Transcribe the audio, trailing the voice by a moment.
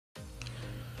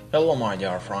Hello my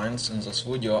dear friends, in this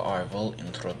video I will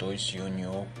introduce you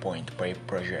new Pointpay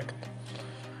project.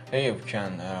 Here you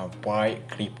can buy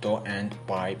crypto and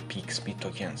buy PXP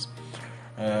tokens.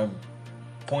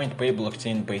 Pointpay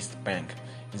blockchain based bank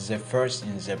is the first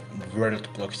in the world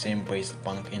blockchain based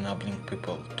bank enabling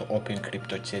people to open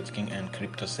crypto checking and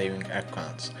crypto saving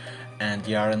accounts and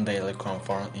earn daily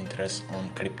confirmed interest on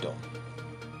crypto.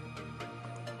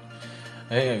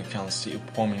 Here you can see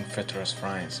upcoming features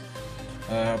friends.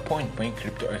 Pointpay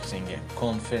crypto exchange,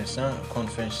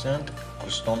 consistent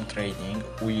custom trading,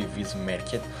 with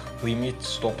market limit,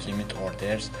 stop limit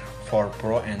orders for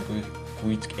pro and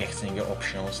quick exchange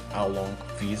options along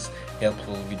with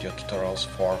helpful video tutorials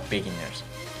for beginners.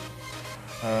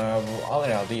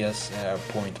 Already yes,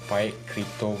 Pointpay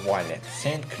crypto wallet.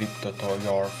 Send crypto to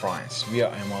your friends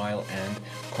via email and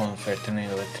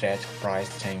confidentially track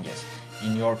price changes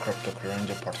in your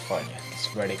cryptocurrency portfolio. It's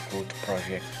very good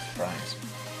project, friends.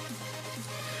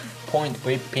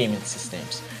 Pointpay payment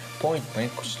systems. Pointpay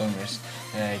customers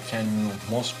can use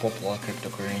most popular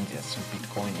cryptocurrencies: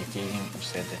 Bitcoin, Ethereum,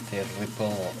 USDT,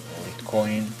 Ripple,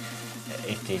 Litecoin,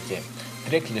 etc.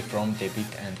 directly from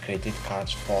debit and credit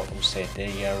cards for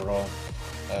USD, Euro.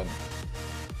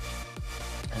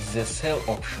 The sell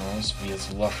options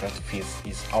with lower fees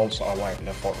is also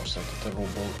available for USD,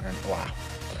 Ruble, and WAH.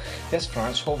 Yes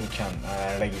friends, how we can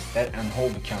register and how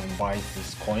we can buy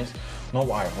these coins. Now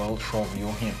I will show you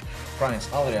him. Friends,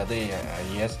 already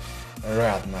yes,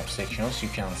 roadmap sections you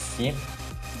can see.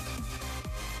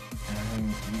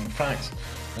 Friends,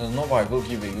 now I will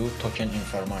give you token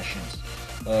information.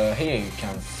 Here you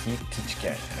can see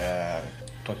ticker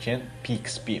token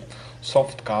PXP,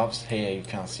 soft caps. Here you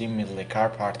can see middle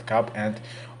cap, hard cap, and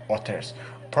others.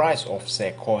 Price of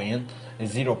the coin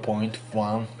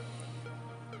 0.1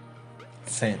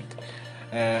 cent.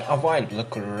 Available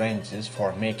currencies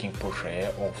for making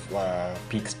purchase of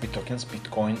PXP tokens,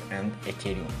 Bitcoin and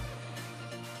Ethereum.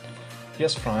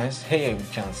 Yes friends, here you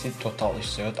can see total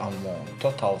issued amount,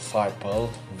 total cycle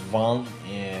 1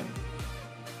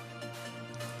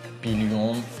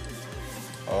 billion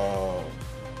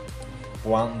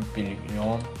 1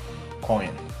 billion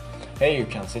coin. Here you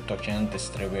can see token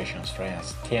distributions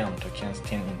friends, 10 tokens,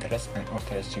 10 interest and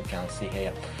others you can see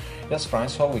here. Yes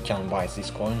friends, how we can buy this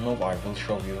coin. Now I will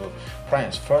show you.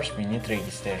 Friends, first we need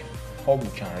register. How we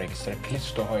can register? Click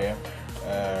to here.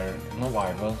 Now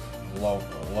I will log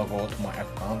out my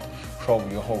account, show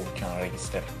you how we can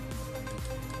register.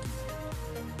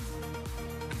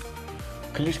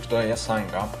 Click to here sign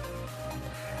up.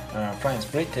 Friends,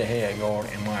 write here your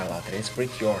email address,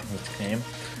 write your nickname.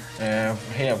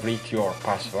 Here write your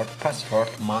password. Password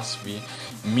must be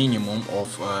minimum of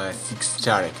 6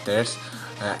 characters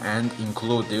and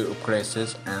include the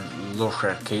uppercase and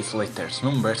lowercase letters,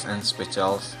 numbers and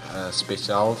special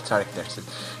characters.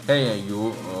 Here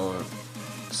you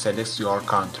select your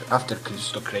country. After click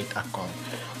to create account.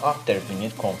 After we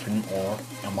need confirm or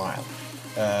email.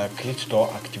 Click to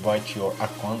activate your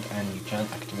account and you can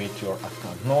activate your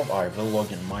account. Now I will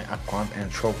log in my account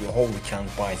and show you how we can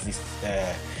buy these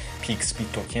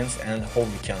PXP tokens and how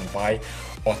we can buy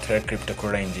other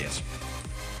cryptocurrencies.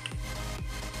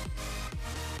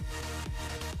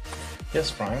 Yes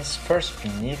friends, first we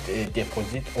need a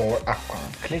deposit or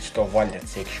account. Click to wallet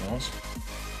sections.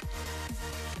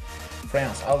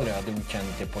 Friends, already we can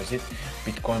deposit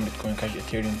Bitcoin, Bitcoin Cash,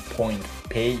 Ethereum,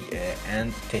 Pointpay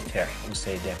and Tether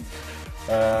USD.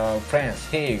 Friends,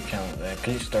 here you can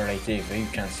click to Rewiev. You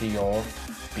can see your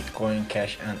Bitcoin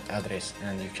Cash and address,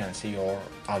 and you can see your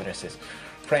addresses.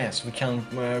 Friends, we can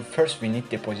first we need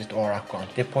deposit or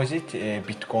account. Deposit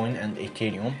Bitcoin and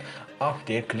Ethereum.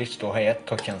 After click to here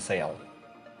token sale.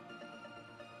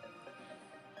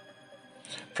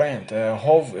 Friend,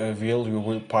 how will you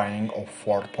will buying of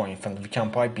 4.5? We can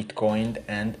buy Bitcoin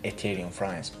and Ethereum,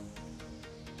 friends.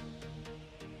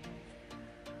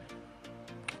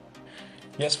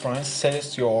 Yes, friends,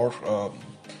 select your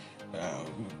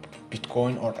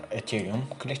Bitcoin or Ethereum.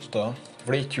 Click to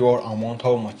rate your amount,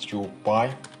 how much you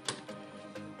buy.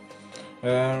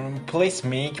 Please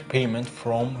make payment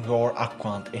from your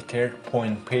account, Ether,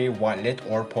 Pointpay wallet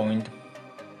or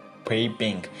Pointpay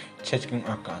bank checking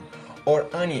account, or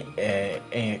any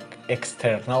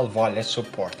external wallet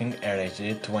supporting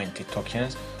RJ20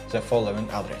 tokens. The following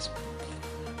address.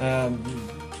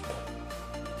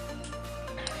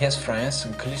 Yes friends,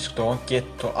 click to get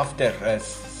to after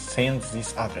send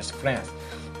this address. Friends,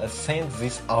 send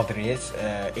this address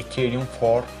Ethereum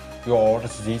for your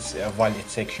this wallet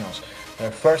sections.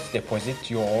 First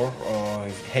deposit your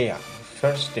here.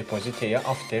 First deposit here.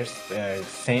 After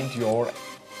send your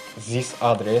this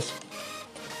address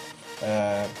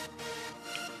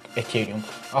Ethereum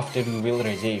after you will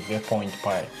receive a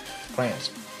Pointpay.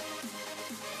 Friends,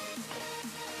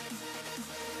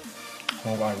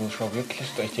 now I will show you click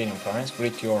to Ethereum. Friends,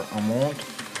 write your amount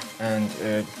and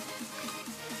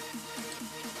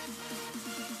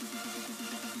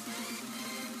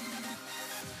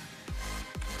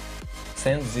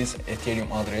send this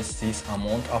Ethereum address this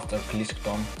amount after click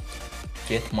to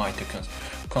get my tokens.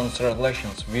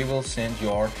 Congratulations, we will send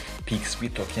your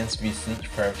PXP tokens within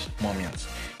first moments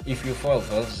if you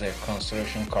fulfill the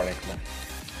construction correctly.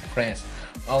 Friends,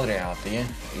 already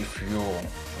if you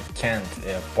can't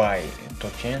buy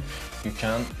token, you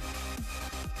can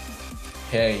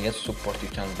here is support, you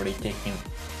can retake him.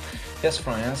 Yes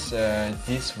friends,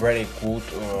 this very good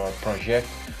project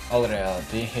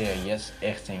already here is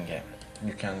acting.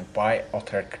 You can buy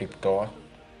other crypto.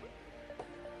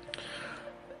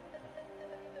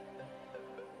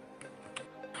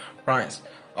 Friends,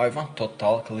 I want to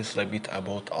talk a little bit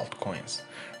about altcoins.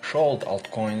 Should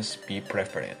altcoins be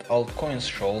preferred? Altcoins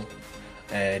should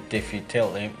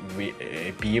definitely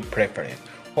be preferred.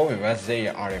 However,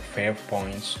 there are fair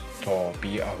points to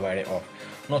be aware of.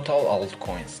 Not all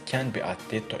altcoins can be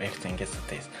added to exchange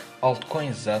status.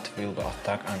 Altcoins that will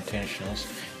attack intentions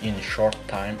in short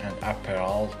time and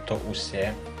appeal to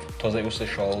the use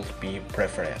should be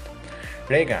preferred.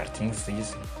 Regarding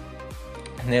these,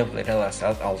 nevertheless,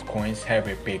 altcoins have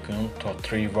begun to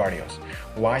three various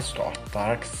ways to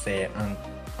attack the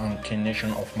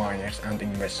intention of miners and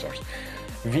investors.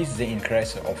 With the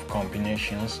increase of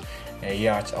combinations,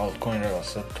 yet altcoin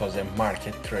related to the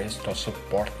market tries to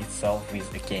support itself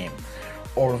with a game,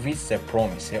 or with the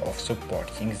promise of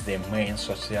supporting the main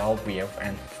social wave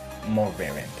and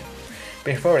movement.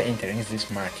 Before entering this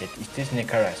market, it is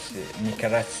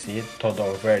necessary to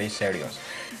do very serious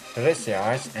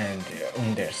research and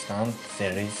understand the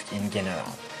risk in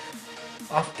general.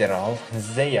 After all,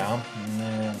 there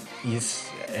is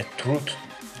a truth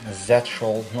that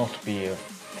should not be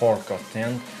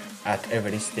forgotten at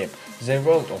every step. The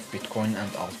world of Bitcoin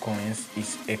and altcoins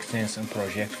is extensive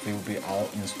project will be all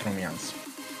instruments.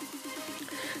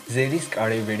 The risks are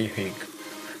very big.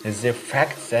 The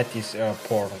fact that is a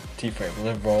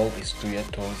portable world is due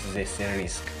to this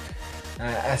risk.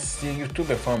 As the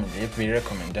YouTube family, we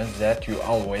recommend that you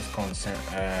always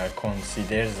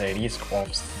consider the risk of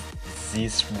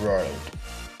this world.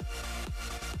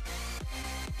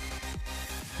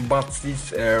 But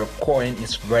this coin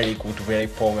is very good, very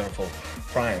powerful.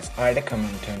 Friends, I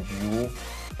recommend you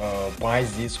buy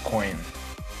this coin.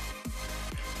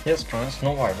 Yes friends,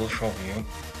 now I will show you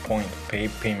Pointpay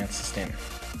payment system.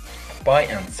 Buy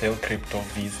and sell crypto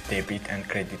with debit and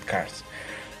credit cards.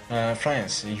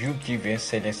 Friends, you give a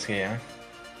select here,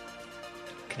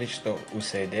 click to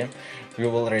USD, you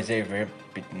will receive a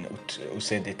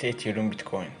USD Ethereum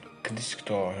Bitcoin. Click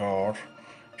to your,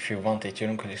 if you want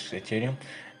Ethereum, click to Ethereum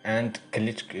and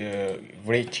click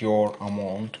rate your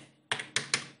amount.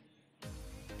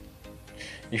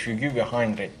 If you give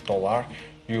 $100,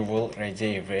 you will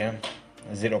receive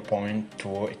 0.2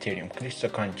 Ethereum. Click to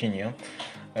continue.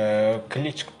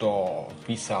 Click to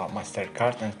Visa,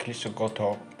 MasterCard and click to go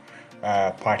to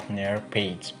partner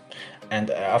page. And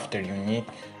after you need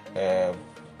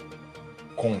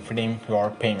confirm your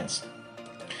payments.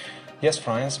 Yes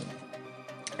friends,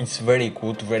 it's very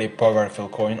good, very powerful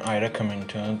coin. I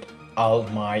recommend all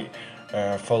my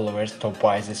followers to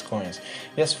buy these coins.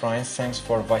 Yes friends, thanks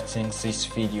for watching this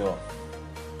video.